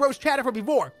my little bro's chatter from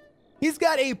before. He's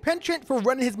got a penchant for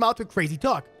running his mouth with crazy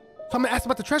talk. So I'm gonna ask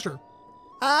about the treasure.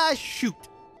 Shoot.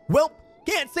 Well,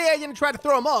 can't say I didn't try to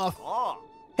throw him off.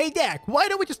 Hey, Dak, why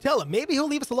don't we just tell him? Maybe he'll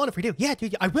leave us alone if we do. Yeah,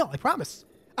 dude, I will. I promise.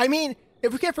 I mean,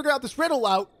 if we can't figure out this riddle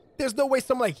out, there's no way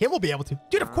someone like him will be able to.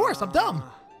 Dude, of course, I'm dumb.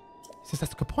 Says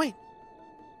that's a good point.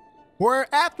 We're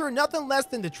after nothing less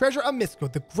than the treasure of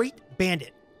Misko, the Great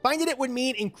Bandit. Finding it would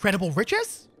mean incredible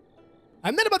riches?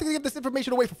 I'm not about to give this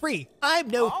information away for free. I'm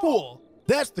no fool.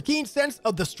 That's the keen sense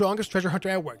of the strongest treasure hunter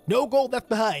at work. No gold left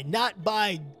behind, not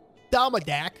by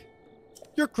Dalmadak.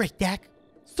 You're great, Dak.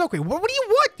 So great. What do you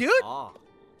want, dude?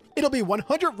 It'll be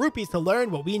 100 rupees to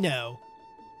learn what we know.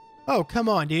 Oh, come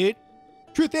on, dude.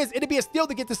 Truth is, it'd be a steal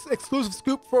to get this exclusive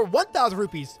scoop for 1,000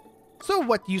 rupees. So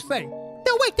what do you say?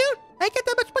 No, wait, dude. I ain't got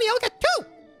that much money. I only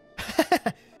got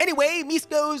 2. Anyway,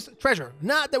 Misko's treasure,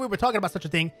 not that we were talking about such a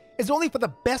thing, is only for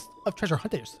the best of treasure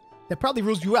hunters. That probably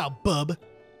rules you out, bub.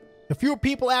 The fewer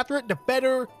people after it, the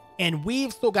better, and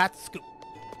we've still got the scoop.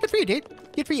 Good for you, dude.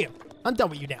 Good for you. I'm done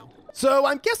with you now. So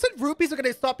I'm guessing rupees are going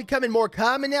to start becoming more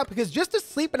common now because just to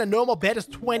sleep in a normal bed is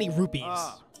 20 rupees.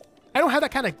 I don't have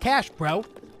that kind of cash, bro.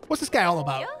 What's this guy all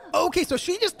about? Okay, so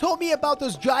she just told me about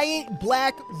those giant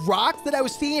black rocks that I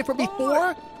was seeing from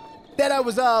before. That I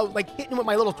was like hitting with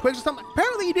my little twigs or something.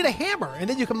 Apparently you need a hammer and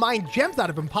then you can mine gems out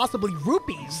of them, possibly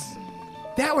rupees.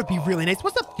 That would be really nice.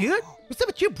 What's up, dude? What's up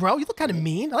with you, bro? You look kind of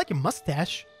mean. I like your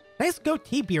mustache. Nice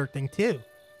goatee beard thing too.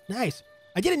 Nice.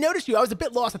 I didn't notice you. I was a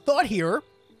bit lost of thought here.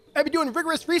 I've been doing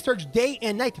rigorous research day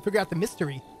and night to figure out the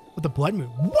mystery of the blood moon.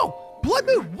 Whoa! Blood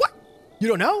moon? What? You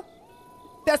don't know?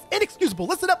 That's inexcusable.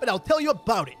 Listen up and I'll tell you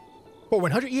about it. For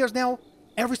 100 years now,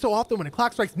 every so often when the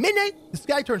clock strikes midnight, the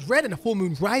sky turns red and the full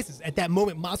moon rises. At that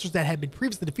moment, monsters that had been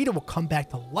previously defeated will come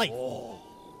back to life.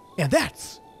 And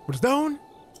that's what is known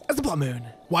as the blood moon.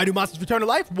 Why do monsters return to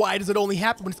life? Why does it only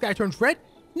happen when the sky turns red?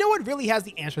 No one really has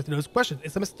the answers to those questions.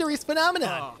 It's a mysterious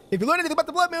phenomenon. If you learn anything about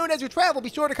the blood moon as you travel, be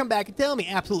sure to come back and tell me.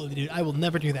 Absolutely, dude. I will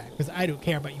never do that because I don't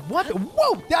care about you. What?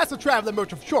 Whoa, that's a traveling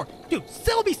merchant for sure. Dude,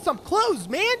 sell me some clothes,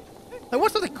 man. I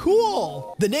want something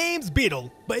cool. The name's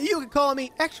Beetle, but you can call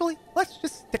me, actually, let's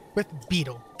just stick with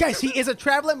Beetle. Guys, he is a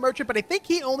traveling merchant, but I think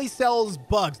he only sells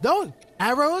bugs. No,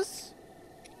 arrows,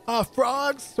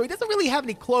 frogs. So he doesn't really have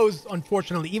any clothes,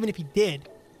 unfortunately, even if he did.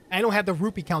 I don't have the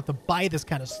rupee count to buy this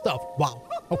kind of stuff. Wow.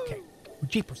 Okay.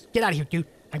 Jeepers. Get out of here, dude.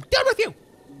 I'm done with you.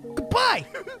 Goodbye.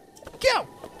 Go.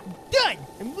 Done.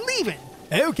 I'm leaving.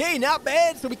 Okay, not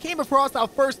bad. So we came across our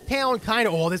first town, kind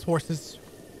of. Oh, there's horses.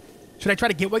 Should I try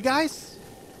to get one, guys?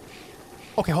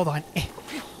 Okay, hold on.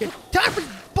 Time for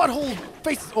butthole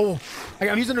faces. Oh,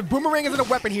 I'm using a boomerang as a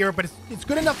weapon here, but it's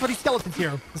good enough for these skeletons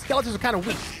here. The skeletons are kind of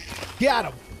weak. Got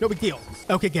him. No big deal.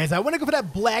 Okay, guys, I want to go for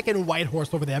that black and white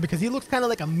horse over there because he looks kind of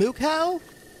like a moo cow,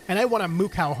 and I want a moo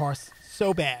cow horse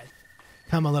so bad.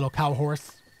 Come on, little cow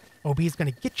horse. OB's gonna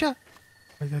get you.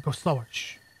 We're gonna go slower.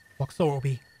 Shh. Walk slower,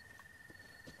 OB.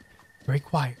 Very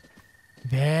quiet.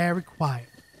 Very quiet.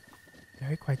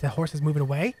 Very quiet. That horse is moving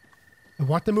away. I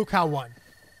want the moo cow one.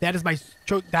 That is my...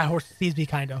 That horse sees me,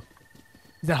 kind of.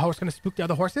 Is that horse gonna spook the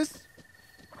other horses?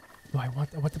 No, I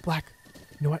want the black.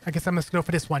 You know what? I guess I'm gonna go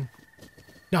for this one.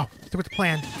 No, stick with the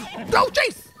plan. No,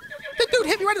 jeez! The dude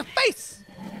hit me right in the face!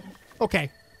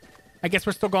 Okay. I guess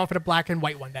we're still going for the black and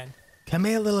white one then. Come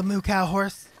here, little moo cow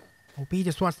horse. OB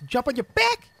just wants to jump on your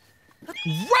back.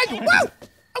 Right! Whoa!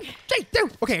 Oh, jeez,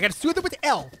 dude! Okay, I gotta soothe it with the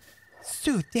L.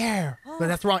 Soothe, there. No,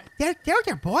 that's wrong. There,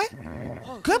 boy.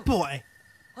 Good boy.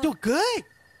 Doing good.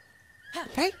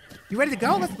 Okay, you ready to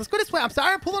go? Let's go this way. I'm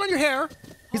sorry, I'm pulling on your hair.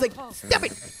 He's like, step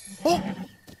it. Oh.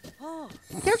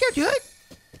 There, dude.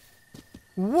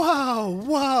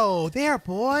 Whoa, there,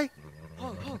 boy.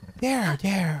 There,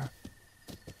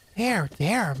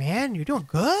 man. You're doing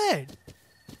good.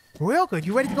 Real good.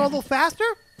 You ready to go a little faster?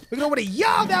 We're going to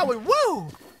yell that one. Woo!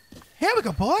 Here we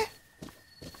go, boy.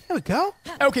 Here we go.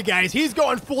 Okay, guys, he's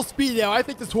going full speed now. I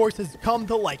think this horse has come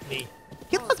to like me.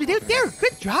 He loves me, dude. There,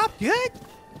 good job, dude.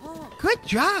 Good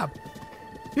job.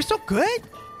 You're so good.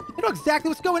 You know exactly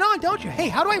what's going on, don't you? Hey,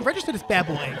 how do I register this bad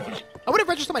boy? I want to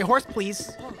register my horse,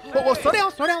 please. Whoa, slow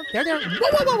down. There.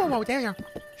 Whoa, there.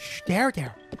 Shh, there.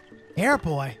 There,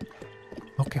 boy.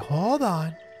 Okay, hold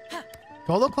on.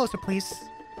 Go a little closer, please.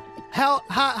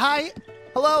 Hi.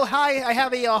 Hello, hi. I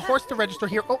have a horse to register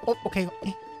here. Oh, okay.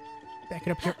 Back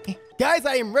it up here. Guys,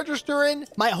 I am registering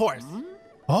my horse.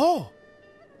 Oh,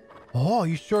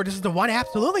 you sure this is the one?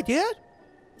 Absolutely, dude.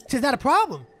 This is not a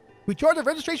problem. We charge a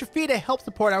registration fee to help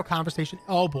support our conversation.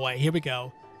 Oh boy, here we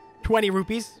go. 20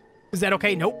 rupees. Is that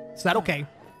okay? Nope. Is that okay?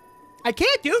 I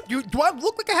can't, dude. Do I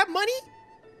look like I have money?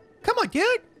 Come on,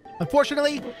 dude.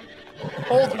 Unfortunately,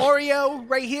 old Oreo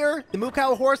right here, the moo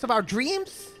cow horse of our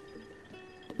dreams.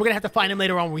 We're gonna have to find him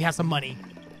later on when we have some money.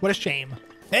 What a shame.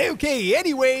 Okay,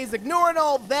 anyways, ignoring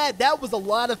all that, that was a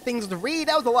lot of things to read.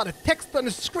 That was a lot of text on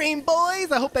the screen, boys.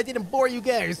 I hope that didn't bore you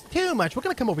guys too much. We're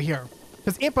gonna come over here.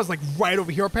 Because Impa's like right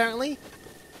over here, apparently.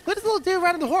 Look at this little dude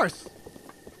riding the horse.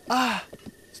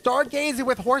 Stargazing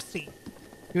with Horsey.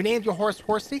 You named your horse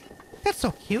Horsey? That's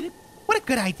so cute. What a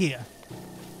good idea.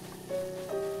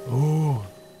 Ooh.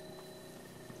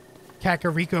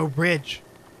 Kakariko Bridge.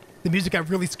 The music got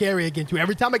really scary again, too.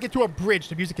 Every time I get to a bridge,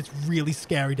 the music gets really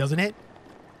scary, doesn't it?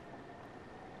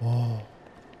 Oh.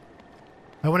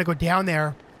 I want to go down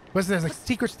there. There's like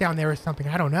secrets down there or something.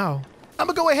 I don't know. I'm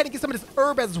going to go ahead and get some of this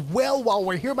herb as well while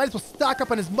we're here. Might as well stock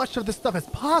up on as much of this stuff as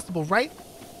possible, right?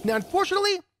 Now,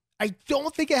 unfortunately, I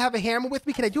don't think I have a hammer with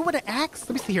me. Can I do it with an axe?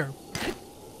 Let me see here.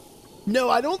 No,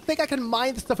 I don't think I can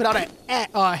mine the stuff without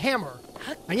a hammer.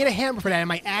 I need a hammer for that, and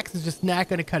my axe is just not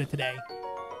going to cut it today.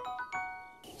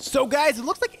 So, guys, it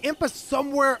looks like Impa's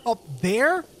somewhere up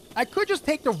there. I could just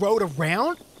take the road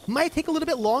around. Might take a little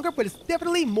bit longer, but it's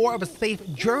definitely more of a safe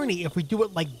journey if we do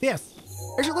it like this.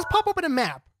 Actually, let's pop open a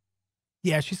map.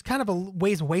 Yeah, she's kind of a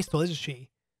ways away still, isn't she?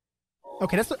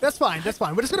 Okay, that's fine. That's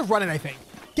fine. We're just going to run it, I think.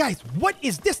 Guys, what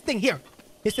is this thing here?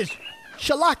 This is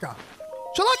Shalaka.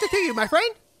 Shalaka to you, my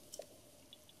friend.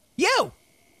 Yo!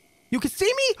 You can see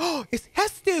me? Oh, it's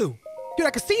Hestu. Dude,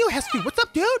 I can see you, Hestu. What's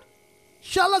up, dude?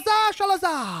 Shalazar,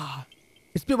 Shalazar.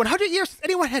 It's been 100 years since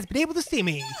anyone has been able to see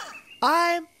me.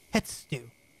 I'm Hestu,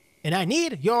 and I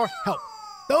need your help.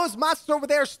 Those monsters over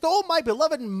there stole my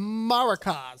beloved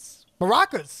maracas.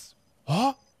 Maracas?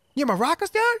 Huh? Your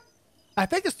maracas, dude? I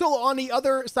think they're still on the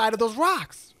other side of those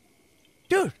rocks.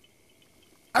 Dude,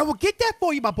 I will get that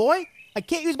for you, my boy. I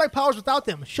can't use my powers without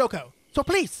them, Shoko. So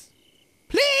please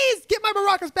get my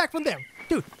maracas back from them.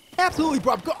 Dude, absolutely,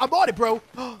 bro. I'm on it, bro.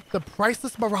 The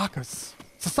priceless maracas.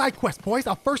 It's a side quest, boys.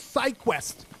 Our first side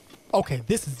quest. Okay,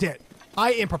 this is it.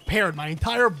 I am prepared. My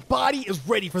entire body is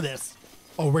ready for this.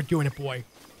 Oh, we're doing it, boy.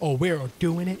 Oh, we are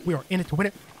doing it. We are in it to win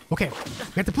it. Okay,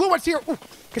 we got the blue ones here. Ooh,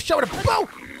 get shot with a bow.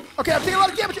 Okay, I'm taking a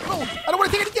lot of damage. Oh, I don't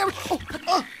want to take any damage.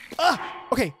 Oh,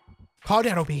 okay. Calm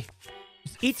down, OB.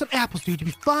 Just eat some apples, dude.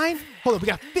 You'll be fine. Hold on, we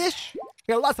got fish.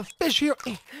 We got lots of fish here.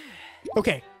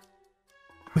 Okay.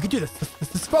 We can do this.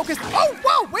 Let's focus. Oh,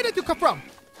 whoa! Where did you come from?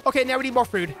 Okay, now we need more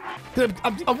food.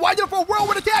 I'm winding up for a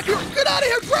whirlwind attack here. Get out of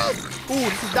here, bro! Ooh,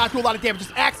 this does not do a lot of damage.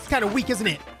 This axe is kind of weak, isn't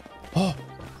it? Oh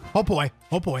boy.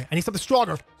 Oh, boy. I need something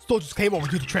stronger. Soldier's Cable will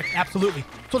do the trick. Absolutely.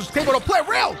 Soldier's Cable don't play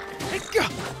around.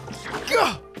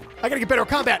 I gotta get better at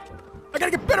combat. Get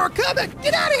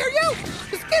out of here, you!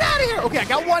 Just get out of here! Okay, I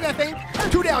got one, I think.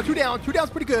 Two down. Two down's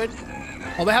pretty good.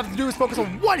 All I have to do is focus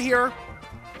on one here.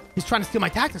 He's trying to steal my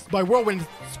tactics, my whirlwind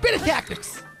spinning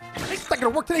tactics. It's not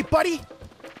gonna work today, buddy.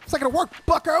 It's not gonna work,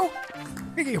 bucko. You're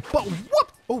gonna get your butt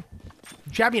whooped. Oh,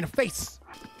 jab me in the face.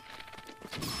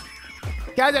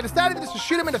 Guys, I decided just to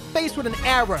shoot him in the face with an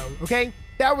arrow, okay?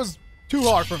 That was too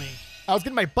hard for me. I was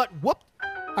getting my butt whooped.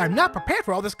 I'm not prepared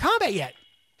for all this combat yet.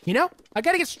 You know, I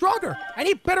gotta get stronger. I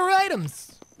need better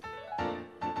items.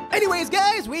 Anyways,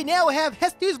 guys, we now have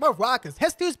HESTU'S Maracas.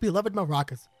 HESTU'S beloved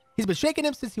maracas. He's been shaking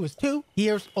them since he was 2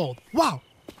 years old. Wow,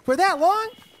 for that long?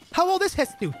 How old is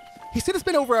HESTU? He said it's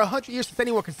been over 100 years since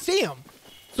anyone could see him.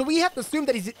 So we have to assume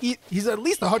that he's at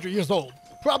least 100 years old.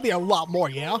 Probably a lot more,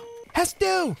 yeah?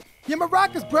 HESTU, your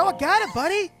maracas, bro. I got it,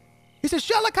 buddy. He says,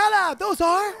 Shalakala, those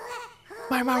are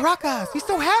my maracas. He's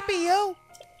so happy, yo.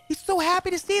 He's so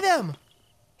happy to see them.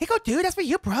 Here you go, dude. That's for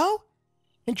you, bro.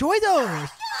 Enjoy those.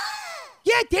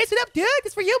 Yeah, dance it up, dude.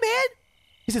 It's for you, man.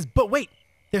 He says, but wait.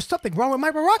 There's something wrong with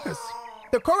my maracas.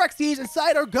 The Korok seeds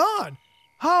inside are gone.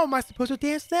 How am I supposed to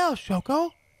dance now,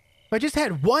 Shoko? If I just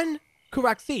had one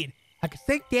Korok seed, I could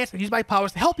sing, dance, and use my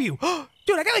powers to help you.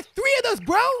 Dude, I got like 3 of those,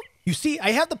 bro. You see,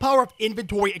 I have the power of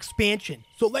inventory expansion.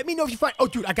 So let me know if you find... Oh,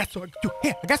 dude, I got some. Dude,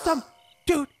 here, I got some.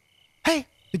 Dude, hey,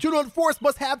 the Juno Forest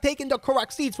must have taken the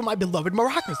Korok seeds from my beloved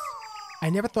maracas. I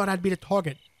never thought I'd be the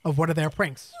target of one of their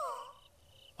pranks.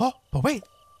 Oh, but wait.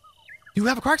 Do you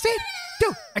have a Korok seed?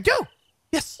 Dude, I do.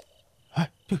 Yes.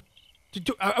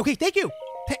 Dude. Okay, thank you.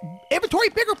 Inventory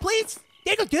bigger, please.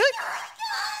 There you go, dude.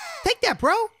 Take that,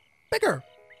 bro. Bigger.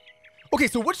 Okay,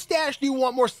 so which stash do you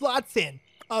want more slots in?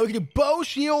 We can do bow,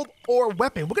 shield, or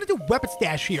weapon. We're going to do weapon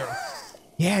stash here.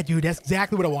 Yeah, dude, that's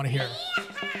exactly what I want to hear.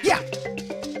 Yeah.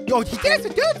 Yo, you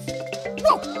dancing, dude.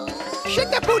 Whoa. Shake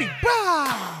that booty.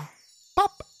 Bah.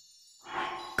 Pop.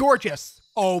 Gorgeous.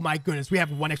 Oh, my goodness. We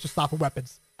have 1 extra slot for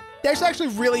weapons. That's actually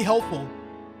really helpful.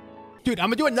 Dude, I'm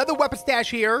going to do another weapon stash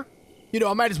here. You know,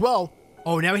 I might as well.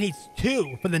 Oh, now he needs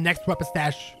 2 for the next weapon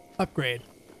stash upgrade.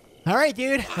 All right,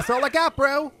 dude. That's all I got,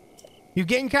 bro. You're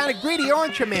getting kind of greedy,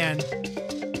 aren't you, man?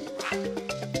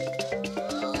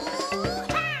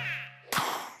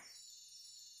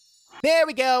 There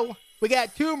we go. We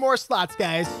got 2 more slots,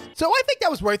 guys. So I think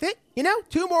that was worth it. You know,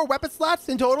 2 more weapon slots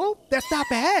in total. That's not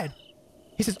bad.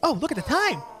 He says, oh, look at the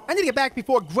time. I need to get back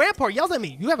before Grandpa yells at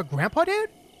me. You have a grandpa, dude?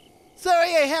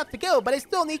 Sorry I have to go, but I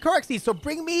still need Korok seeds, so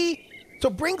bring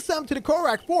some to the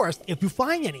Korok Forest if you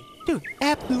find any. Dude,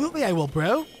 absolutely I will,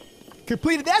 bro.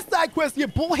 Completed that side quest, you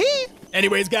boy.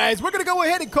 Anyways, guys, we're gonna go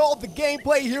ahead and call the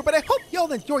gameplay here, but I hope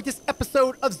y'all enjoyed this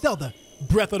episode of Zelda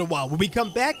Breath of the Wild. When we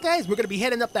come back, guys, we're gonna be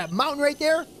heading up that mountain right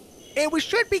there, and we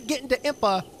should be getting to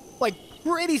Impa, like,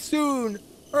 pretty soon,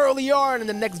 early on in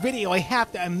the next video, I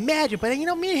have to imagine. But, you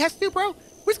know, me and Hestu, bro,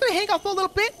 we're just gonna hang out for a little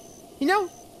bit, you know,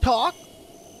 talk.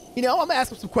 You know, I'm gonna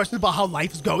ask him some questions about how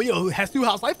life is going. Yo, Hestu,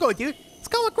 how's life going, dude? It's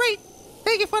going great.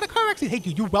 Thank you for the car accident. Hey,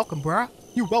 dude, you're welcome, bro.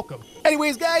 You're welcome.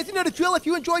 Anyways, guys, you know the drill. If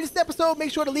you enjoyed this episode,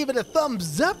 make sure to leave it a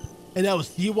thumbs up, and I will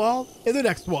see you all in the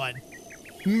next one.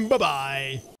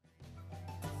 Bye-bye.